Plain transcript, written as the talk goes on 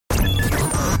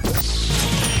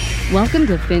Welcome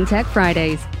to FinTech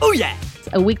Fridays. Oh yeah!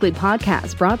 A weekly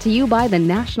podcast brought to you by the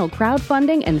National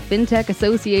Crowdfunding and FinTech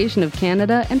Association of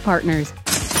Canada and partners.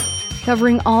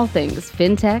 Covering all things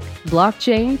FinTech,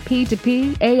 blockchain,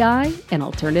 P2P, AI, and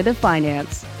alternative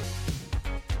finance.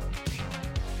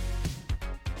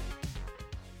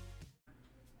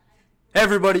 Hey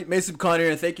everybody, Mason Conner,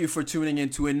 and thank you for tuning in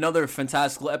to another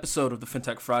fantastical episode of the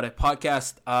FinTech Friday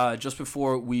podcast. Just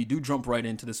before we do jump right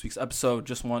into this week's episode,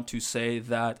 just want to say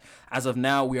that as of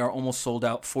now, we are almost sold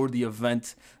out for the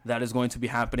event that is going to be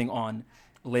happening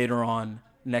later on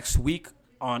next week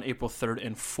on April 3rd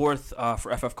and 4th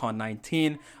for FFCon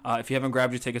 19. If you haven't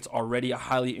grabbed your tickets already, I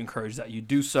highly encourage that you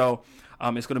do so.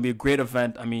 It's going to be a great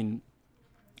event. I mean,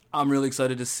 I'm really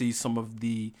excited to see some of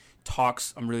the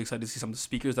talks. I'm really excited to see some of the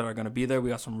speakers that are going to be there. We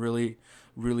got some really,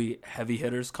 really heavy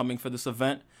hitters coming for this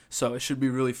event. So it should be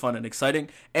really fun and exciting.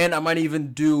 And I might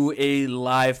even do a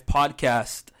live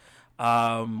podcast,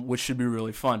 which should be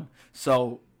really fun.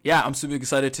 So yeah, I'm super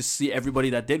excited to see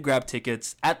everybody that did grab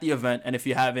tickets at the event. And if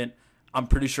you haven't, I'm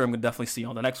pretty sure I'm going to definitely see you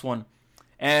on the next one.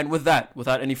 And with that,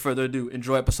 without any further ado,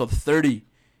 enjoy episode 30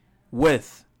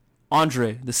 with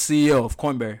Andre, the CEO of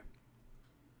Coinberry.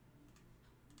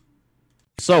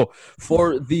 So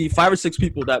for the 5 or 6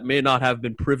 people that may not have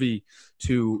been privy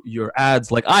to your ads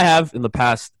like I have in the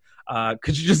past,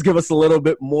 could you just give us a little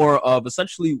bit more of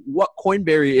essentially what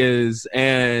Coinberry is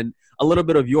and a little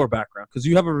bit of your background? Because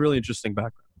you have a really interesting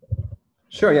background.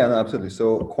 Sure, yeah, no, absolutely.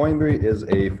 So Coinberry is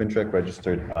a FinTech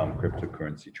registered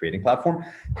cryptocurrency trading platform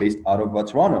based out of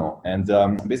Toronto. And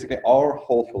basically our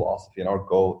whole philosophy and our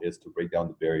goal is to break down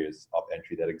the barriers of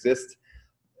entry that exist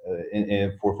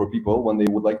for people when they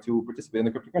would like to participate in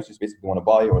the cryptocurrency space, if they want to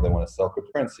buy or they want to sell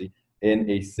cryptocurrency in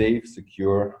a safe,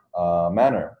 secure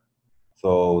manner.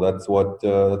 So that's what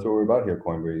we're about here,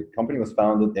 Coinberry. The company was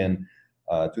founded in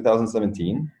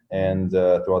 2017, and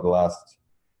throughout the last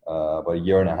about a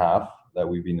year and a half that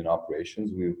we've been in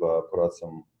operations, we've put out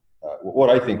some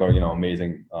what I think are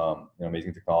amazing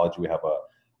technology. We have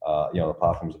the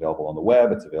platform's available on the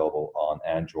web. It's available on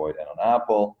Android and on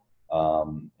Apple.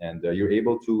 And you're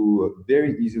able to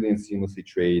very easily and seamlessly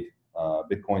trade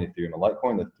Bitcoin, Ethereum, and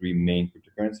Litecoin, the 3 main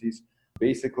cryptocurrencies,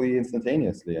 basically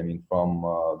instantaneously. I mean, from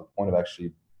the point of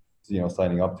actually,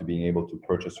 signing up to being able to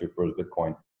purchase your first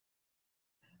Bitcoin,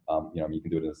 you can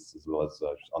do it as well as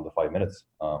just under 5 minutes,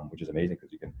 which is amazing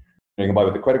because you can buy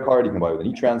with a credit card, you can buy with an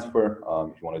e-transfer.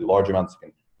 If you want to do large amounts,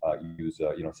 you can use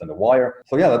send a wire.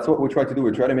 So yeah, that's what we try to do.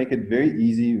 We try to make it very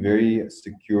easy, very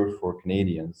secure for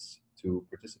Canadians to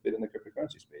participate in the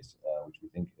cryptocurrency space, which we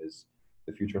think is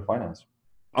the future of finance.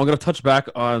 I'm going to touch back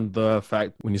on the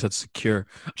fact when you said secure,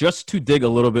 just to dig a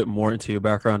little bit more into your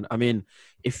background. I mean,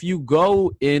 if you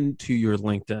go into your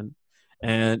LinkedIn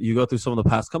and you go through some of the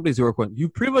past companies you work with, you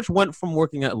pretty much went from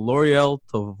working at L'Oreal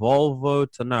to Volvo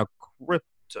to now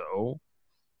crypto,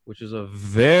 which is a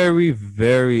very,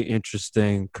 very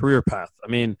interesting career path. I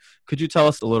mean, could you tell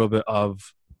us a little bit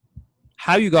of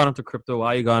how you got into crypto,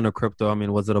 why you got into crypto? I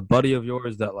mean, was it a buddy of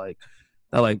yours that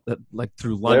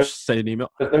through lunch sent an email?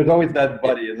 There's always that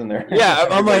buddy, isn't there? Yeah,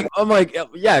 I'm like,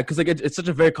 yeah, because it's such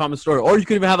a very common story. Or you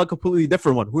could even have a completely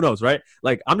different one. Who knows, right?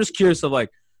 Like, I'm just curious of how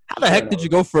the heck did you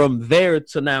go from there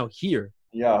to now here?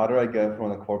 Yeah, how did I get from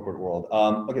the corporate world?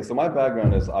 Okay, so my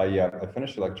background is I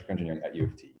finished electrical engineering at U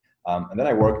of T. And then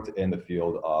I worked in the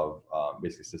field of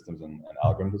basically systems and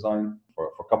algorithm design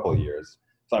for a couple of years.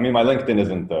 So, I mean, my LinkedIn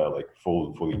isn't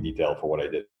fully detailed for what I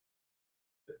did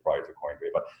prior to Coinberry,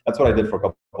 but that's what I did for a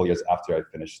couple of years after I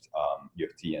finished U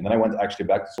of T. And then I went actually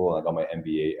back to school and I got my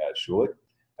MBA at Schulich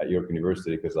at York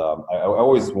University because I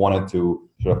always wanted to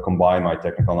sort of combine my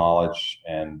technical knowledge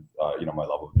and, my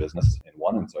love of business in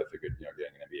one. And so I figured,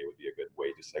 getting an MBA would be a good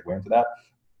way to segue into that.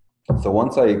 So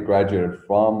once I graduated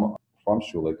from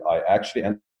Schulich, I actually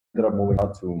ended up moving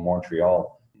out to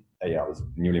Montreal. I was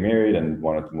newly married and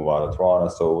wanted to move out of Toronto.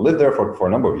 So lived there for a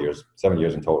number of years, 7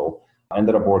 years in total. I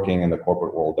ended up working in the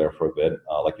corporate world there for a bit.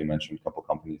 Like you mentioned, a couple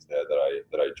companies there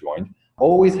that I joined.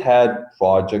 Always had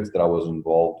projects that I was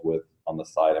involved with on the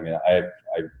side. I mean, I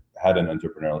had an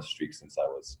entrepreneurial streak since I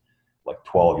was like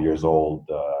 12 years old,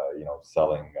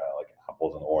 selling like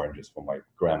apples and oranges from my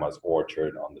grandma's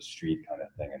orchard on the street kind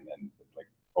of thing. And then like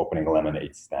opening a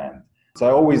lemonade stand. So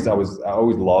I always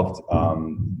loved,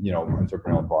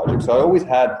 entrepreneurial projects. So I always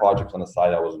had projects on the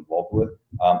side I was involved with.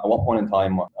 At one point in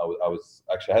time, I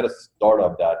had a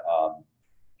startup that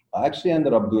I actually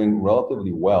ended up doing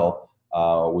relatively well.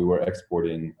 We were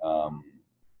exporting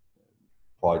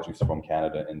produce from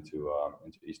Canada into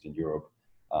Eastern Europe,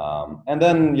 and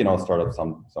then startups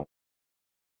some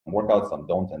work out, some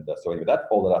don't, and so anyway, that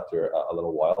folded after a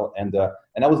little while. And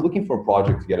I was looking for a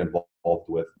project to get involved involved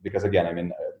with, because again, I mean,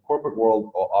 the corporate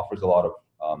world offers a lot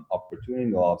of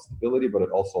opportunity, a lot of stability, but it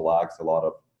also lacks a lot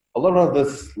of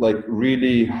this, like,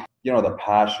 really, the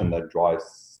passion that drives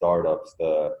startups,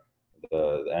 the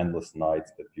endless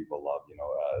nights that people love,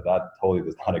 that totally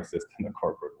does not exist in the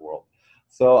corporate world.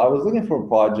 So I was looking for a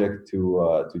project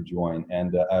to join,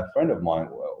 and a friend of mine,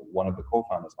 one of the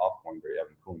co-founders of Coinberry,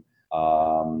 Evan Kuhn,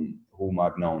 whom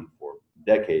I've known for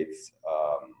decades,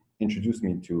 introduced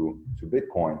me to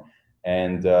Bitcoin.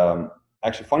 And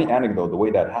actually, funny anecdote, the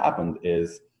way that happened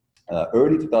is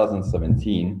early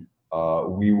 2017,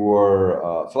 we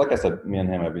were, so like I said, me and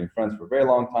him have been friends for a very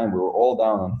long time. We were all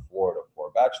down on Florida for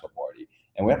a bachelor party.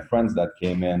 And we had friends that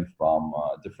came in from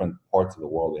different parts of the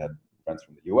world. We had friends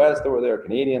from the US that were there,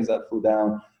 Canadians that flew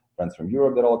down, friends from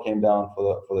Europe that all came down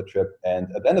for the trip.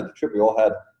 And at the end of the trip, we all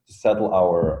had to settle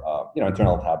our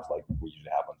internal tabs, like we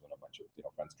usually happens when a bunch of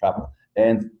friends travel.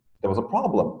 And there was a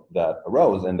problem that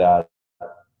arose in that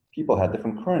people had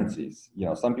different currencies.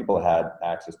 Some people had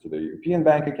access to their European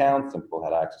bank accounts, some people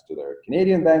had access to their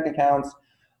Canadian bank accounts,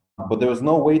 but there was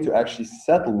no way to actually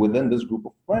settle within this group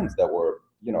of friends that were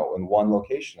in one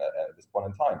location at this point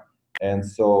in time. And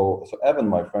so Evan,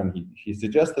 my friend, he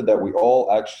suggested that we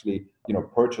all actually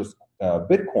purchase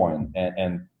Bitcoin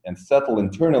and settle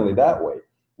internally that way,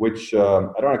 which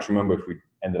I don't actually remember if we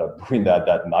ended up doing that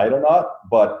night or not,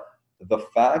 but the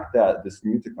fact that this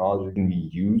new technology can be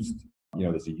used,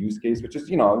 there's a use case, which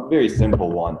is a very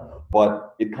simple one,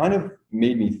 but it kind of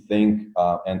made me think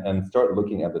and start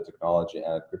looking at the technology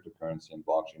and at cryptocurrency and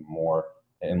blockchain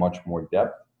in much more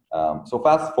depth. So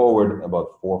fast forward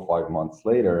about 4 or 5 months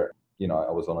later,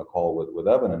 I was on a call with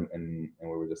Evan and we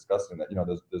were discussing that,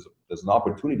 there's an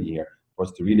opportunity here for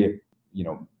us to really,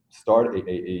 start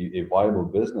a viable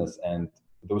business. And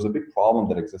there was a big problem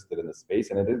that existed in the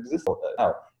space, and it exists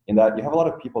now, in that you have a lot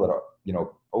of people that are,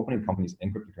 opening companies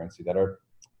in cryptocurrency that they're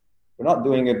not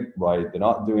doing it right. They're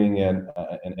not doing it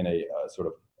in a sort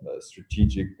of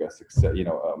strategic success,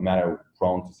 manner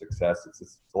prone to success.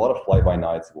 It's a lot of fly by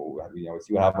nights. We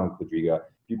see what happened with Quadriga.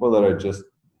 People that are just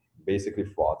basically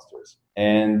fraudsters.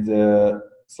 And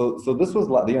so this was,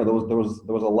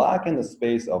 there was a lack in the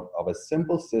space of a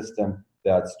simple system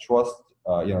that's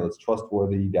that's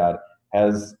trustworthy, that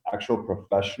has actual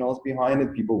professionals behind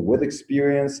it, people with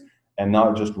experience, and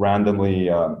not just randomly,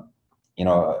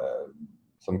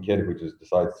 some kid who just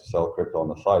decides to sell crypto on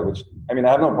the side, which, I mean,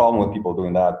 I have no problem with people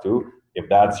doing that too, if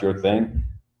that's your thing.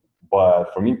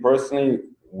 But for me personally,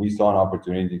 we saw an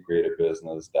opportunity to create a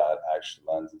business that actually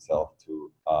lends itself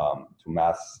to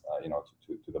mass,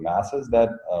 to the masses that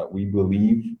we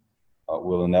believe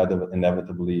will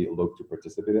inevitably look to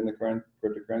participate in the current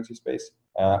cryptocurrency space.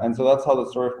 And so that's how the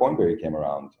story of Coinberry came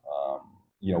around,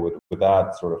 with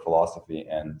that sort of philosophy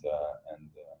and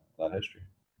that history.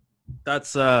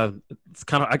 That's it's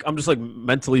kind of, I'm just like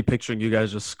mentally picturing you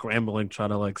guys just scrambling, trying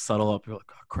to like settle up. You're like,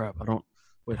 oh crap, I don't.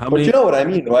 Wait, how many? But you know what I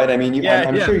mean, right? I mean,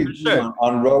 I'm sure you sure.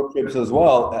 On road trips as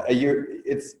well.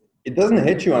 It doesn't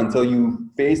hit you until you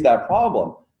face that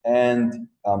problem. And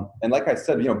like I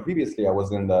said, previously I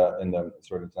was in the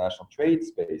sort of international trade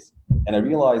space, and I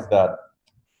realized that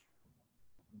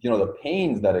the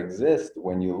pains that exist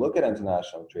when you look at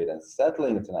international trade and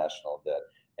settling international debt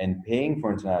and paying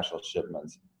for international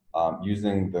shipments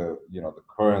using the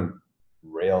current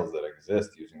rails that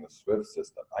exist, using the SWIFT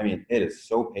system. I mean, it is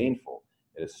so painful.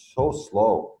 It is so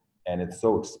slow, and it's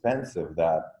so expensive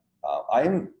that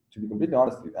to be completely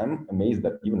honest with you, I'm amazed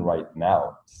that even right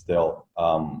now, still,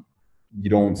 you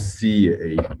don't see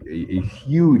a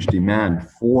huge demand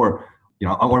for,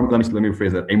 or let me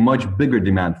rephrase that, a much bigger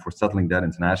demand for settling debt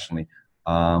internationally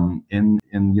in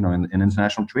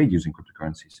international trade using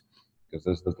cryptocurrencies, because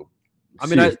there's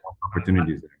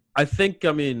opportunities there. I think,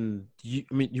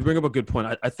 you bring up a good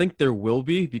point. I think there will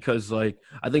be, because I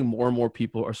think more and more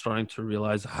people are starting to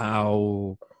realize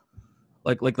how,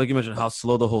 like you mentioned, how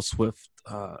slow the whole SWIFT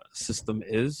system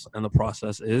is and the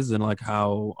process is, and like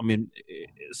how,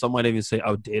 some might even say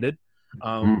outdated,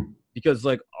 because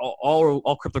like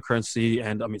all cryptocurrency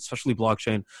and especially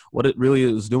blockchain, what it really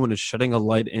is doing is shedding a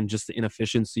light in just the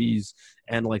inefficiencies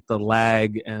and like the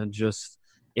lag and just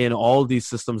in all these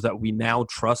systems that we now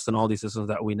trust and all these systems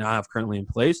that we now have currently in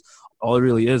place. All it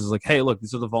really is like, hey, look,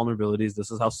 these are the vulnerabilities.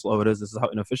 This is how slow it is. This is how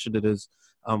inefficient it is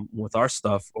with our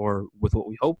stuff, or with what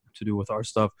we hope to do with our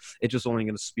stuff. It's just only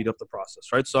going to speed up the process,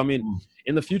 right? So,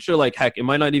 in the future, like, heck, it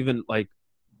might not even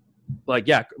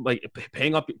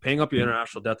paying up your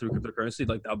international debt through cryptocurrency,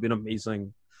 like that would be an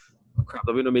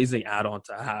amazing add-on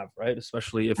to have, right?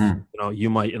 Especially if you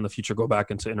might in the future go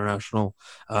back into international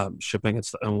shipping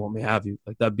and what may have you.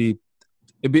 Like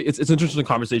it's an interesting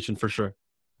conversation for sure.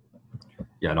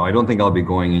 Yeah, no, I don't think I'll be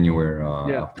going anywhere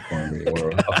Yeah. after Coinbase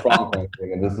or from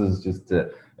Coinbase. And this is just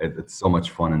it's so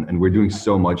much fun, and we're doing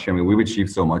so much. I mean, we've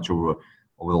achieved so much over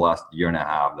the last year and a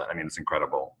half that, I mean, it's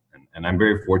incredible. And I'm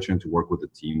very fortunate to work with a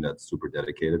team that's super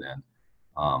dedicated, and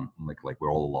like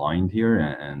we're all aligned here,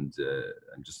 and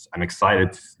I'm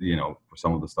excited, for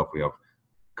some of the stuff we have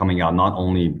coming out, not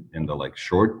only in the like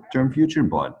short term future,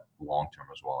 but long term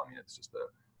as well. I mean, it's just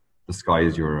the sky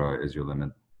is your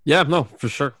limit. Yeah, no, for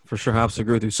sure. I absolutely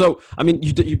agree with you. So, I mean,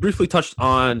 you briefly touched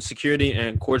on security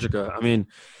and Corsica. I mean,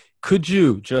 could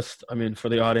you just, I mean, for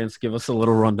the audience, give us a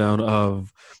little rundown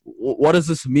of what does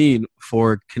this mean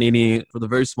for the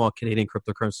very small Canadian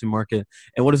cryptocurrency market?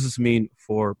 And what does this mean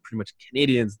for pretty much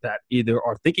Canadians that either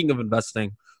are thinking of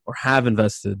investing or have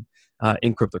invested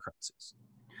in cryptocurrencies?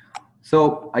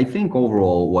 So I think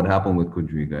overall what happened with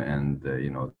Quadriga and,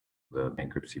 the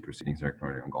bankruptcy proceedings that are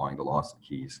currently ongoing, the lost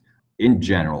keys, in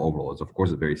general, overall, is of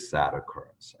course a very sad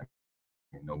occurrence. I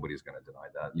mean, nobody's going to deny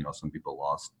that. Some people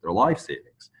lost their life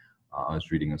savings. I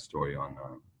was reading a story on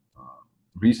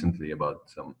recently about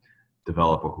some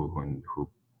developer who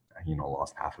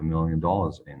lost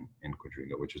 $500,000 in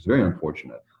Quadriga, which is very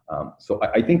unfortunate. So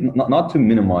I think not to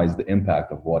minimize the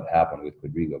impact of what happened with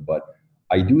Quadriga, but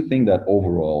I do think that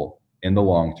overall, in the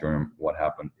long term, what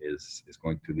happened is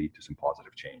going to lead to some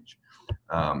positive change.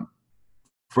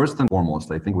 First and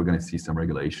foremost, I think we're going to see some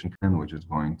regulation, which is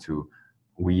going to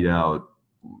weed out,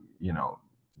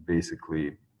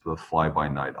 basically the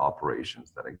fly-by-night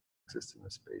operations that exist in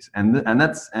this space. And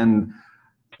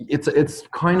it's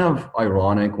kind of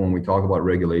ironic when we talk about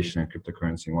regulation and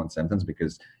cryptocurrency in one sentence,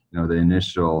 because the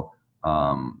initial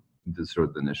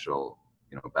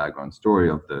background story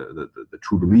of the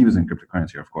true believers in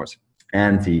cryptocurrency are, of course,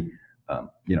 anti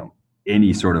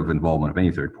any sort of involvement of any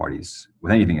third parties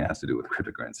with anything that has to do with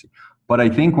cryptocurrency. But I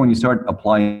think when you start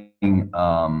applying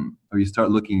or you start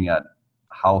looking at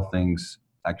how things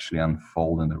actually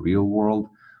unfold in the real world,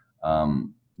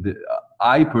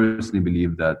 I personally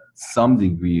believe that some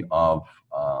degree of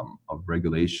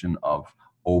regulation, of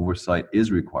oversight is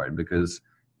required, because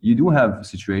you do have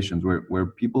situations where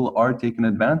people are taken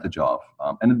advantage of.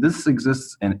 And this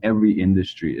exists in every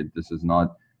industry. This is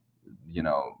not,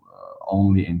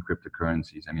 only in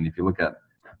cryptocurrencies. I mean, if you look at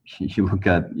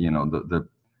the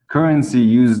currency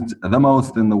used the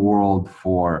most in the world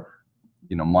for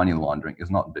money laundering is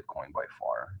not Bitcoin by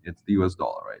far. It's the US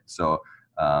dollar, right? So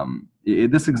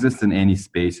this exists in any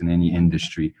space, in any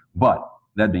industry. But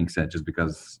that being said, just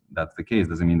because that's the case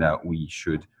doesn't mean that we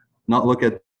should not look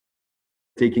at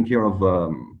taking care of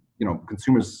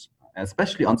consumers,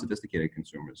 especially unsophisticated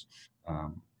consumers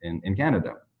in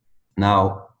Canada.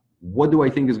 Now, what do I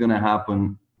think is going to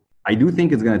happen? I do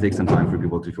think it's going to take some time for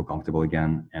people to feel comfortable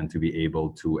again and to be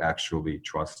able to actually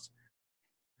trust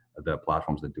the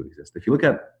platforms that do exist. If you look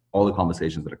at all the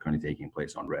conversations that are currently taking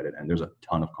place on Reddit, and there's a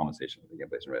ton of conversations that take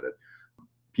place on Reddit,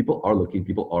 people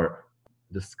are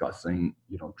discussing,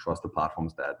 trusted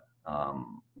platforms that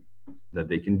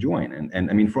they can join.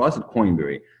 And I mean, for us at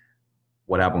Coinberry,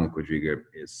 what happened with Quadriga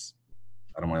is,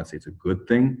 I don't want to say it's a good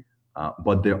thing,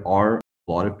 but there are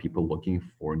a lot of people looking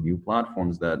for new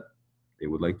platforms that they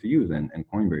would like to use, and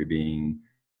Coinberry being,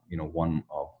 one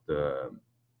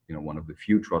of the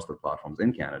few trusted platforms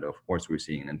in Canada. Of course, we're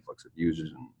seeing an influx of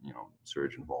users and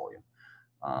surge in volume.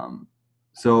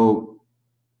 So,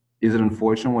 is it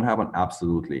unfortunate what happened?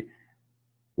 Absolutely.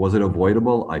 Was it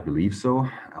avoidable? I believe so.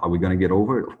 Are we going to get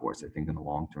over it? Of course. I think in the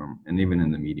long term, and even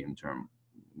in the medium term,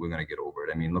 we're going to get over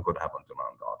it. I mean, look what happened to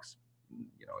Mt. Gox.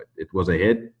 It was a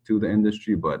hit to the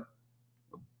industry, but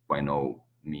by no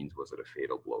means was it a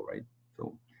fatal blow, right?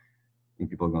 So I think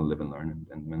people are going to live and learn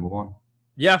and move on.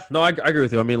 Yeah, no, I agree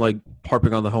with you. I mean, like,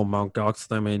 harping on the whole Mt. Gox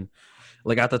thing, I mean,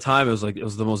 like, at the time, it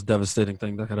was the most devastating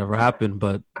thing that could ever happen.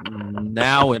 But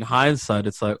now, in hindsight,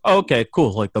 it's like, oh, okay,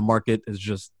 cool. Like, the market is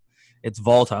just, it's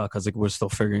volatile because we're still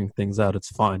figuring things out. It's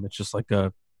fine. It's just like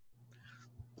a.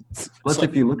 Plus,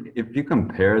 if you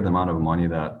compare the amount of money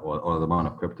or the amount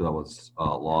of crypto that was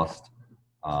lost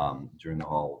during the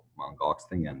whole Mt. Gox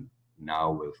thing, and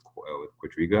now with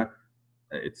Quadriga,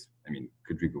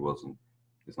 Quadriga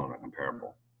it's not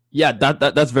comparable. Yeah,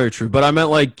 that's very true. But I meant,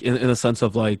 like, in a sense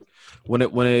of, like, when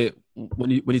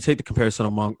you take the comparison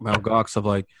of Mt. Gox of,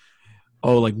 like,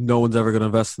 oh, like, no one's ever gonna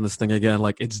invest in this thing again,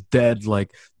 like, it's dead,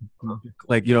 like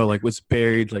it's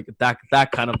buried, like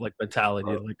that kind of, like,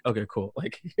 mentality. Like, okay, cool.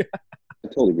 Like, yeah. I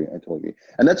totally agree.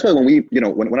 And that's why when we,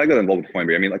 when I got involved with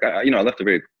Coinberry, I mean, like, I left a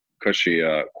very cushy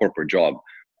corporate job,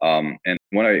 and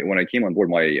when I came on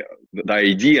board, the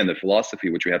idea and the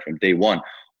philosophy which we had from day one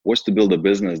was to build a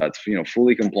business that's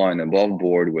fully compliant, above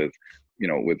board with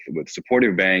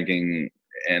supportive banking,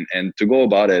 and to go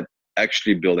about it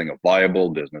actually building a viable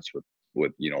business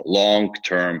with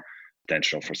long-term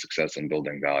potential for success and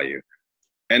building value.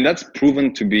 And that's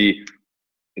proven to be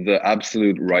the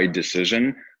absolute right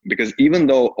decision, because even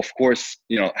though, of course,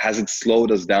 has it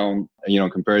slowed us down,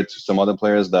 compared to some other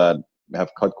players that have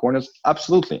cut corners?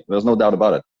 Absolutely. There's no doubt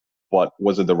about it. But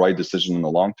was it the right decision in the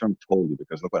long term? Totally,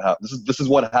 because look what happens. This is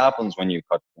what happens when you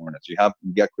cut corners. You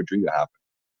get quadriga happen.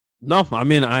 No, I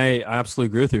mean, I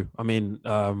absolutely agree with you. I mean,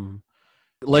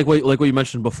 like what you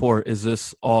mentioned before, is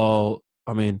this all,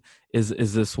 I mean,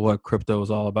 is this what crypto is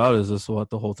all about? Is this what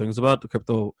the whole thing's about? The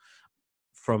crypto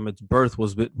from its birth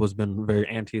was been very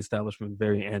anti-establishment,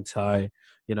 very anti,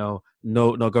 no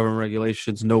government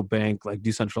regulations, no bank, like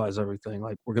decentralize everything.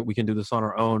 Like we can do this on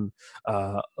our own,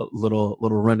 little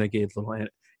renegade, little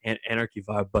anarchy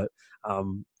vibe. But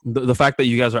the fact that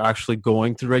you guys are actually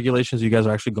going through regulations, you guys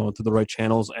are actually going through the right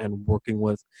channels and working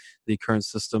with the current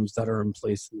systems that are in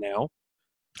place now.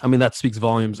 I mean, that speaks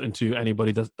volumes into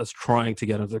anybody that's trying to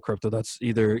get into crypto. That's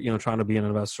either, trying to be an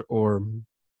investor or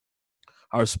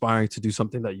are aspiring to do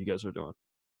something that you guys are doing.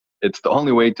 It's the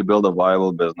only way to build a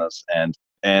viable business and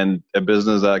a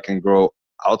business that can grow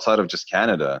outside of just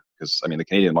Canada. Because I mean, the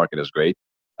Canadian market is great,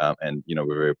 and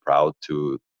we're very proud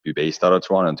to be based out of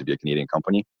Toronto and to be a Canadian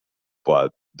company.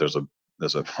 But there's a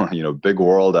big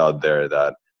world out there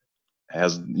that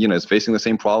has is facing the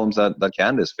same problems that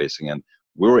Canada is facing, and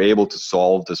we were able to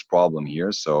solve this problem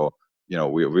here. So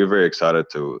we're very excited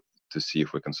to see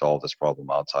if we can solve this problem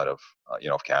outside of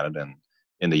of Canada and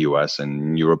in the US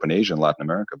and Europe and Asia and Latin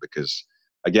America. Because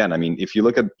again, I mean, if you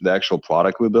look at the actual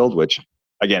product we build, which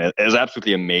again is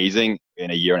absolutely amazing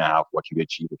in a year and a half, what can be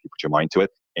achieved if you put your mind to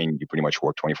it and you pretty much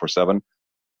work 24/7,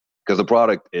 because the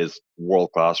product is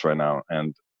world class right now,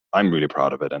 and I'm really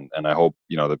proud of it. And I hope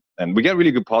and we get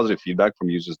really good positive feedback from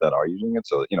users that are using it.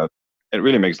 So it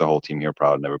really makes the whole team here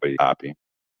proud and everybody happy.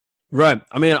 Right.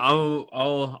 I mean,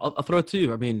 I'll throw it to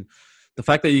you. I mean, the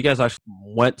fact that you guys actually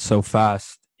went so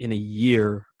fast in a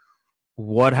year,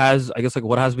 what has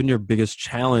been your biggest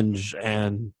challenge?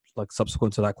 And like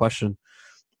subsequent to that question,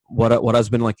 what has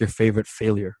been like your favorite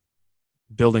failure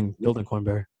building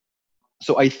Coinberry?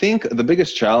 So I think the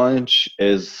biggest challenge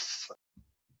is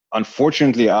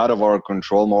unfortunately out of our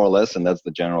control, more or less, and that's the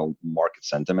general market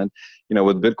sentiment.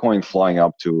 With Bitcoin flying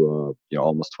up to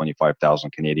almost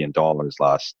 25,000 Canadian dollars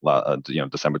last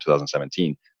December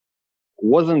 2017,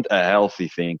 wasn't a healthy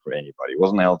thing for anybody. It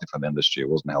wasn't healthy for the industry. It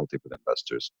wasn't healthy for the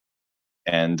investors.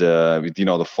 And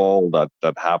the fall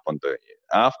that happened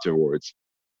afterwards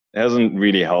hasn't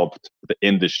really helped the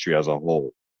industry as a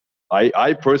whole.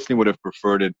 I personally would have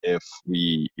preferred it if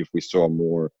we saw a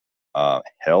more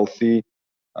healthy,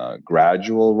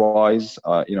 gradual rise,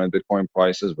 in Bitcoin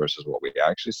prices versus what we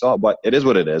actually saw. But it is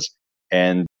what it is,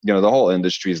 and the whole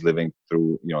industry is living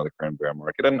through the current bear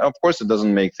market, and of course it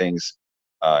doesn't make things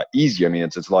easier. I mean,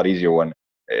 it's a lot easier when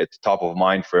it's top of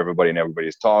mind for everybody and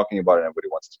everybody's talking about it and everybody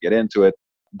wants to get into it.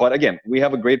 But again, we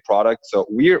have a great product, so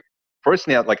we're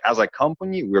personally as a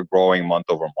company, we're growing month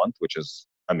over month, which is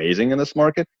amazing in this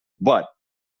market. But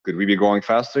could we be growing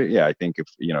faster? Yeah, I think if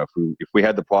we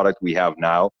had the product we have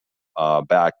now,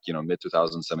 back mid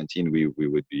 2017, we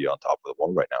would be on top of the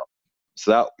world right now.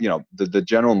 So that the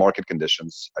general market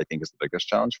conditions, I think, is the biggest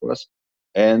challenge for us.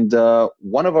 And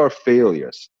one of our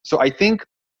failures. So I think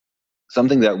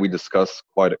something that we discuss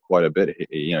quite a bit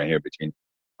here between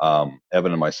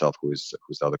Evan and myself, who's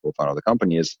the other co-founder of the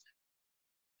company, is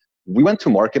we went to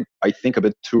market, I think, a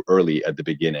bit too early at the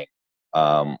beginning,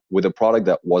 with a product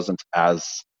that wasn't as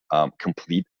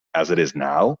complete as it is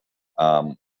now.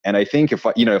 And I think if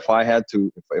I had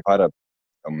a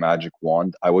magic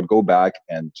wand, I would go back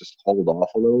and just hold off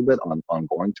a little bit on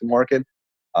going to market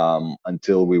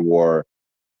until we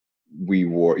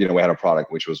had a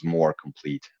product which was more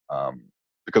complete.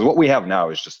 Because what we have now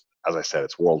is just, as I said,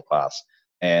 it's world class.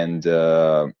 And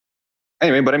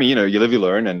anyway, but I mean, you live, you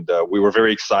learn, and we were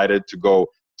very excited to go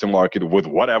to market with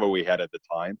whatever we had at the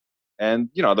time. And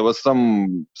there was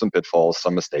some pitfalls,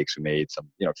 some mistakes we made, some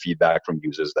feedback from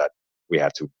users that we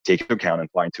had to take into account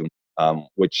and fine tune,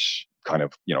 which kind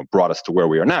of brought us to where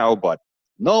we are now. But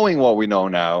knowing what we know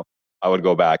now, I would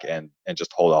go back and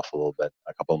just hold off a little bit,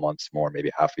 a couple of months more, maybe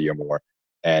half a year more,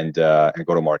 and go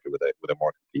to market with a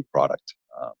more complete product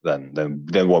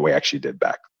than what we actually did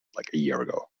back like a year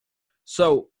ago.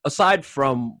 So aside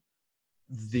from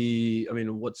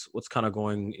what's kind of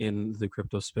going in the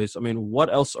crypto space, I mean,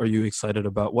 what else are you excited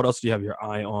about? What else do you have your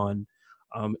eye on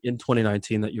in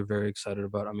 2019 that you're very excited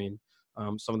about? I mean,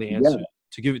 some of the answers,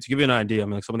 to give you an idea, I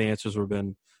mean, like some of the answers have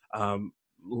been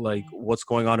like what's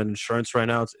going on in insurance right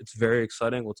now. It's very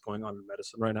exciting. What's going on in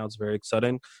medicine right now, it's very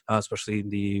exciting, especially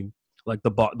the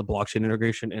blockchain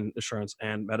integration in insurance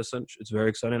and medicine. It's very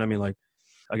exciting. I mean, like,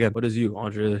 again, what is you,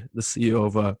 Andre, the CEO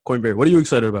of Coinberry? What are you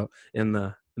excited about in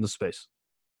the space?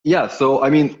 Yeah, so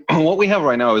I mean, what we have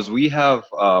right now is we have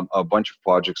a bunch of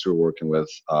projects we're working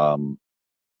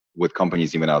with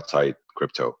companies even outside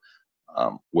crypto,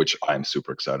 which I'm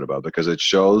super excited about because it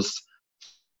shows,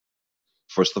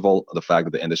 first of all, the fact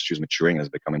that the industry is maturing and is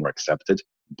becoming more accepted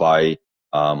by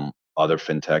other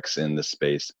fintechs in the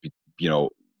space, you know,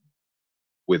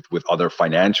 with other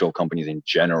financial companies in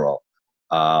general.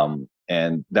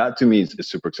 And that to me is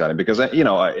super exciting because, you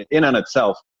know, in and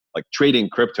itself, like trading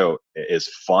crypto is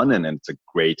fun and it's a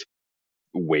great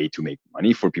way to make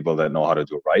money for people that know how to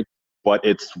do it right. But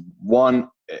it's one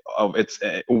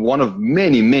of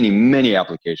many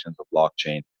applications of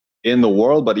blockchain in the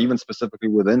world, but even specifically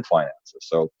within finances.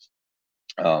 So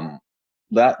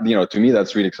that, you know, to me,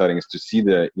 that's really exciting, is to see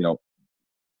the, you know,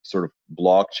 sort of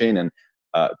blockchain and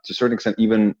to a certain extent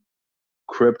even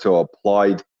crypto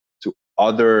applied to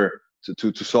other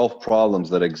to solve problems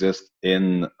that exist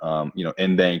in you know,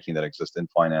 in banking, that exist in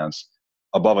finance,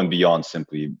 above and beyond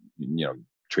simply, you know,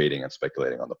 trading and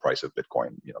speculating on the price of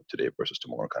Bitcoin, you know, today versus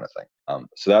tomorrow kind of thing.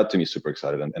 So that to me is super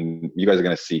excited, and you guys are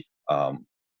going to see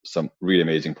some really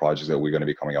amazing projects that we're going to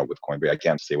be coming out with Coinberry. I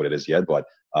can't say what it is yet, but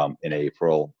in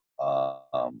April,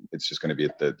 it's just going to be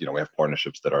you know, we have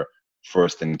partnerships that are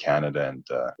first in Canada, and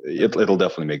it'll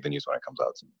definitely make the news when it comes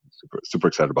out. So super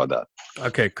excited about that.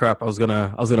 Okay, crap. I was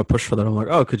gonna push for that. I'm like,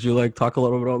 oh, could you like talk a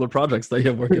little bit about the projects that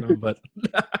you're working on? But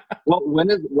well, when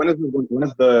is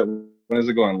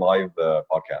it going live, the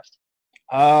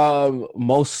podcast?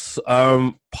 Most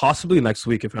possibly next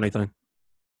week, if anything.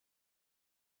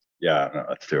 Yeah, no,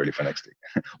 it's too early for next week.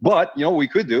 But you know, what we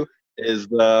could do is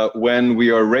when we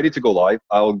are ready to go live,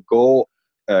 I'll go.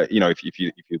 You know, if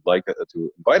you'd like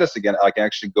to invite us again, I can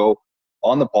actually go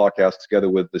on the podcast together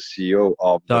with the CEO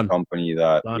of the company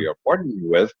that we are partnering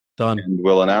with, and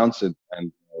we'll announce it. And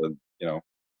you know,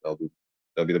 that'll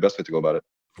be the best way to go about it.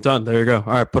 Done. There you go.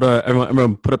 All right,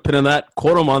 everyone put a pin in that.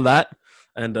 Quote him on that,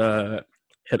 and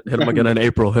hit him again in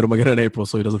April. Hit him again in April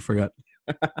so he doesn't forget.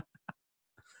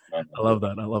 I love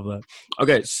that.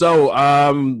 Okay,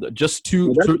 so just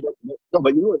to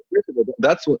but you know what?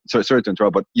 That's what. Sorry to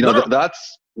interrupt, but you know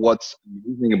that's what's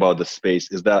amazing about the space,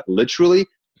 is that literally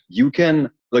you can,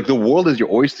 like, the world is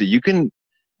your oyster. You can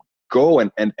go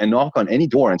and knock on any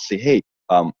door and say, hey,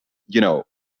 you know,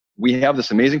 we have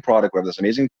this amazing product, we have this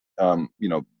amazing you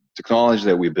know, technology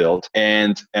that we built,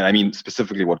 and I mean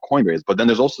specifically what Coinberry is, but then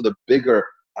there's also the bigger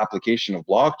application of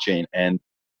blockchain, and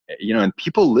you know, and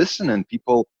people listen and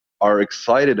people are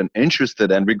excited and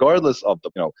interested, and regardless of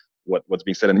the, you know, what's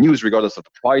being said in the news, regardless of the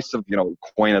price of, you know,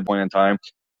 coin at point in time,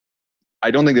 I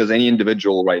don't think there's any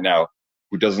individual right now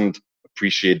who doesn't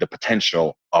appreciate the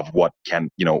potential of what can,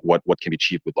 you know, what can be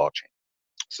achieved with blockchain.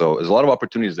 So there's a lot of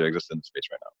opportunities that exist in the space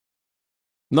right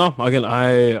now. No, again,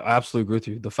 I absolutely agree with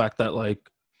you. The fact that like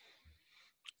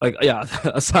yeah,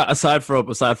 aside from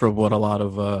what a lot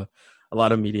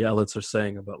of media outlets are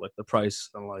saying about like the price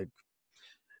and like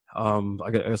I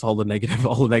guess all the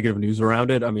negative news around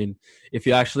it. I mean, if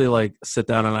you actually like sit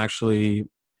down and actually,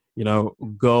 you know,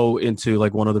 go into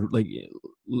like one of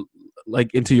the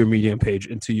like into your Medium page,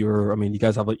 into your, I mean, you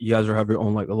guys have your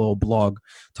own like a little blog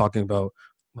talking about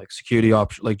like security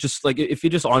option, like just like if you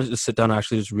just honestly sit down and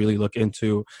actually just really look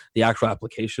into the actual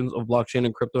applications of blockchain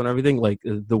and crypto and everything, like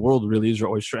the world really is your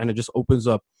oyster, and it just opens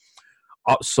up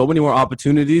so many more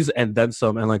opportunities and then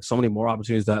some, and like so many more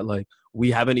opportunities that like we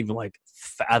haven't even like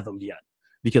fathomed yet,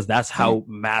 because that's how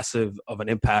massive of an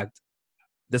impact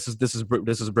this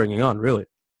is bringing on, really.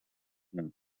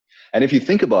 And if you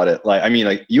think about it, like, I mean,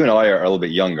 like you and I are a little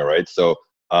bit younger, right? So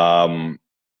so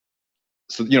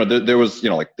you know, there was, you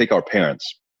know, like take our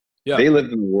parents. Yeah. They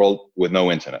lived in a world with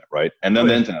no internet, right? And then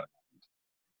the internet.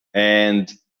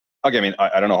 And okay, I mean,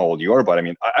 I don't know how old you are, but I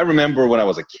mean, I remember when I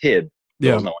was a kid,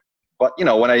 there was no, but you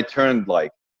know, when I turned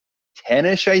like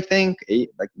 10-ish, I think,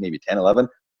 like maybe 10, 11,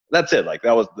 that's it. Like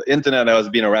that was the internet that has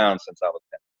been around since I was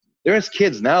 10. There's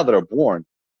kids now that are born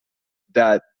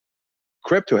that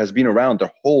crypto has been around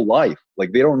their whole life.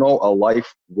 Like they don't know a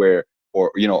life where,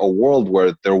 or, you know, a world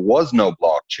where there was no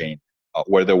blockchain,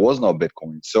 where there was no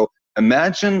Bitcoin. So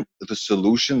imagine the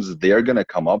solutions they're going to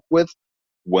come up with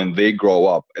when they grow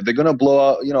up. They're going to blow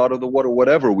out, you know, out of the water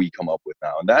whatever we come up with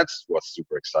now. And that's what's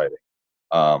super exciting.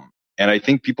 And I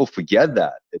think people forget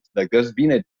that. It's like there's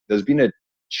been a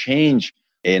change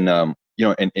in you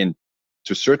know, in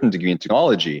to a certain degree in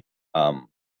technology,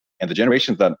 and the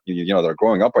generations that, you know, that are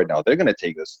growing up right now, they're going to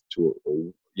take this to,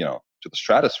 you know, the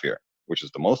stratosphere, which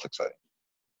is the most exciting.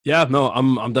 Yeah, no,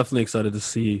 I'm definitely excited to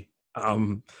see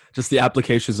just the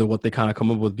applications of what they kind of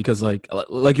come up with, because like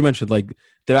you mentioned, like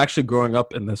they're actually growing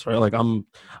up in this, right? Like I'm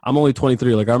only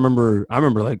 23. Like I remember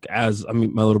like, as I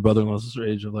mean, my little brother-in-law's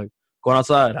age of like going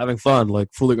outside, having fun, like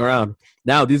fooling around.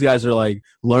 Now these guys are like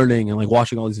learning and like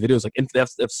watching all these videos. Like they have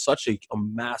such a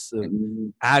massive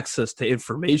access to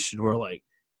information where like,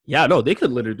 yeah, no, they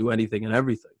could literally do anything and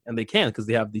everything, and they can because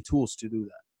they have the tools to do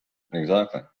that.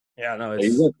 Exactly. Yeah, no,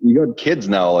 you got kids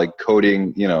now like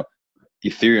coding,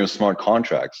 Ethereum smart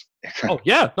contracts. Oh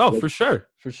yeah, no, for sure.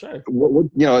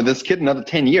 This kid in another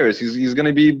 10 years, he's going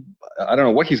to be, I don't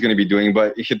know what he's going to be doing,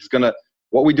 but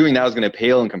what we're doing now is going to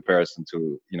pale in comparison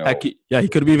to, Heck, yeah, he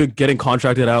could be even getting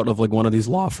contracted out of like one of these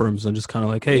law firms and just kind of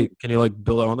like, hey, can you like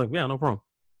build our own thing? Yeah, no problem.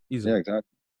 Easy. Yeah, exactly.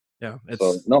 Yeah.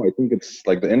 So no, I think it's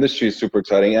like the industry is super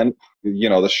exciting, and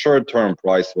the short-term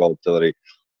price volatility.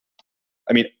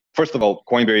 I mean, first of all,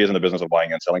 Coinbase is in the business of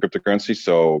buying and selling cryptocurrency.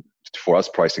 So for us,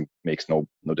 pricing makes no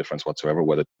difference whatsoever,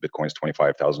 whether Bitcoin is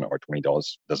 $25,000 or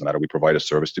 $20. Doesn't matter. We provide a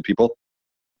service to people.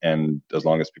 And as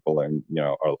long as people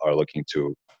are looking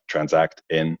to transact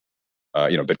in,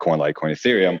 Bitcoin, Litecoin,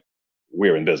 Ethereum,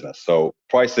 we're in business. So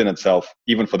price in itself,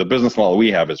 even for the business model we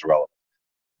have, is relevant.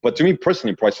 But to me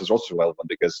personally, price is also relevant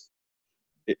because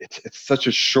it's such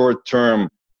a short-term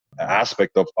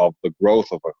aspect of the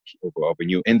growth of a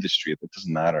new industry. It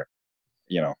doesn't matter,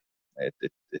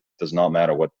 it does not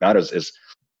matter. What matters is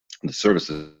the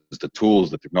services, the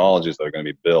tools, the technologies that are going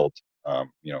to be built,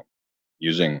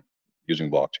 using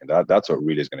blockchain. That's what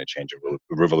really is going to change and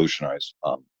revolutionize,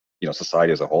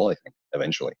 society as a whole, I think,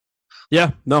 eventually.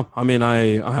 Yeah, no, I mean,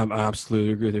 I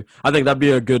absolutely agree with you. I think that'd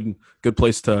be a good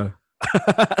place to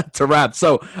to wrap.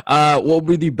 So, what would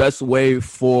be the best way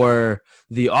for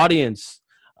the audience?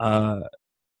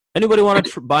 Anybody want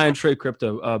to buy and trade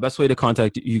crypto? Best way to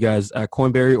contact you guys at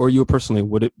Coinberry or you personally,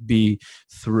 would it be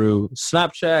through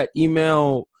Snapchat,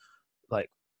 email, like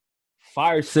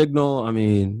Fire Signal? I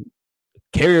mean,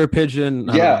 Carrier Pigeon,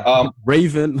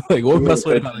 Raven. Like, what best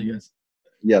way to contact you guys?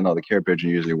 Yeah, no, the Carrier Pigeon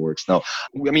usually works. No,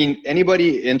 I mean,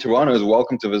 anybody in Toronto is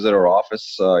welcome to visit our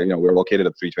office. We're located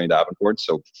at 320 Davenport,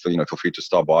 so feel free to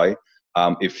stop by.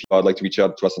 If you'd like to reach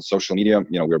out to us on social media,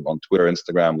 we're on Twitter,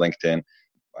 Instagram, LinkedIn.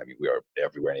 I mean, we are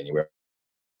everywhere and anywhere.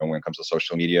 And when it comes to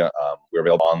social media, we're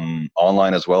available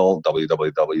online as well,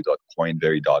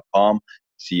 www.coinberry.com,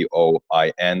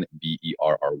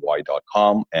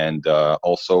 COINBERRY.com. And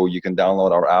also you can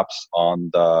download our apps on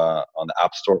the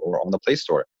App Store or on the Play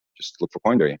Store. Just look for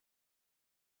Coinberry.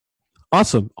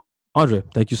 Awesome. Andre,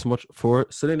 thank you so much for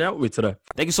sitting down with me today.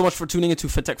 Thank you so much for tuning into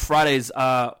FinTech Fridays.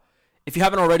 If you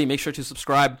haven't already, make sure to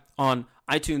subscribe on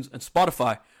iTunes and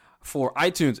Spotify. For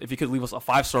iTunes, if you could leave us a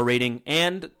 5-star rating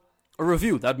and a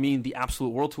review, that'd mean the absolute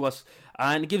world to us.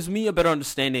 And it gives me a better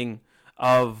understanding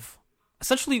of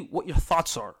essentially what your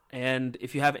thoughts are. And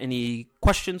if you have any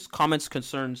questions, comments,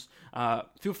 concerns,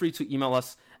 feel free to email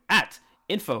us at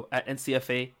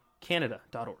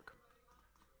info@ncfacanada.org.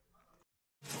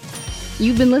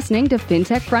 You've been listening to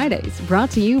FinTech Fridays, brought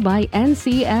to you by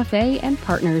NCFA and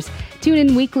Partners. Tune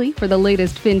in weekly for the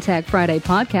latest FinTech Friday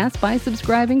podcast by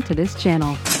subscribing to this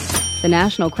channel. The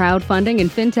National Crowdfunding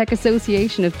and FinTech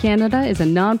Association of Canada is a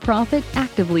nonprofit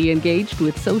actively engaged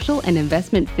with social and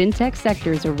investment FinTech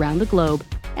sectors around the globe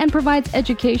and provides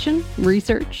education,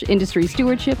 research, industry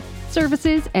stewardship,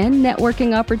 services, and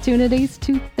networking opportunities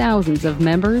to thousands of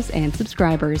members and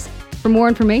subscribers. For more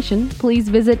information, please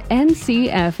visit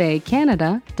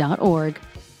ncfacanada.org.